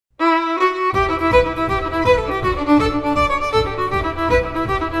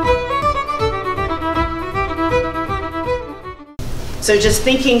So just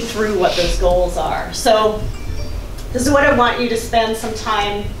thinking through what those goals are. So this is what I want you to spend some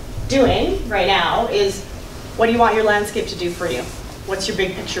time doing right now is, what do you want your landscape to do for you? What's your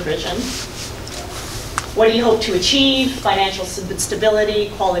big picture vision? What do you hope to achieve? Financial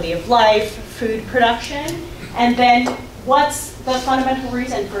stability, quality of life, food production, and then what's the fundamental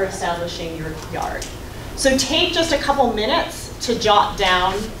reason for establishing your yard? So take just a couple minutes to jot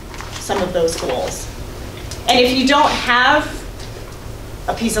down some of those goals. And if you don't have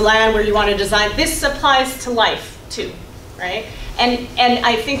a piece of land where you want to design, this applies to life too, right? And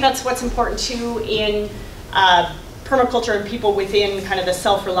I think that's what's important too in permaculture and people within kind of the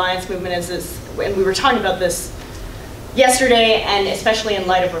self-reliance movement is this, and we were talking about this yesterday, and especially in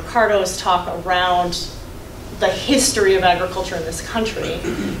light of Ricardo's talk around the history of agriculture in this country.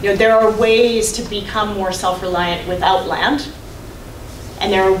 You know, there are ways to become more self-reliant without land,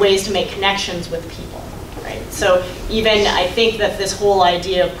 and there are ways to make connections with people, right? So even I think that this whole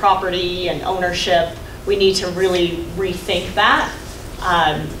idea of property and ownership, we need to really rethink that.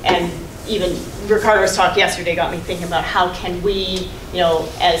 And even Ricardo's talk yesterday got me thinking about how can we, you know,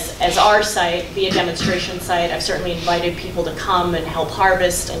 as our site, be a demonstration site. I've certainly invited people to come and help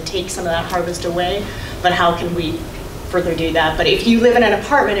harvest and take some of that harvest away, but how can we further do that? But if you live in an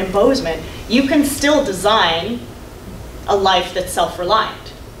apartment in Bozeman, you can still design a life that's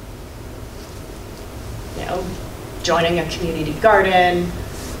self-reliant. You know, joining a community garden,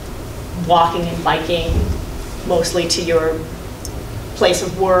 walking and biking, mostly to your place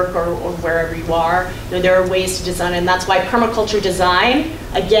of work or wherever you are. You know, there are ways to design, and that's why permaculture design,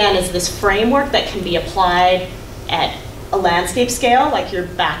 again, is this framework that can be applied at a landscape scale, like your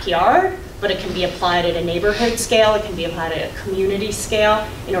backyard, but it can be applied at a neighborhood scale, it can be applied at a community scale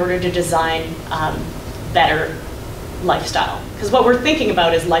in order to design better lifestyle. Because what we're thinking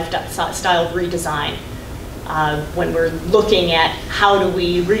about is lifestyle redesign when we're looking at how do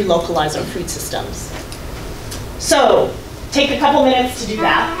we relocalize our food systems. So take a couple minutes to do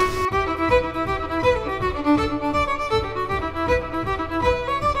that.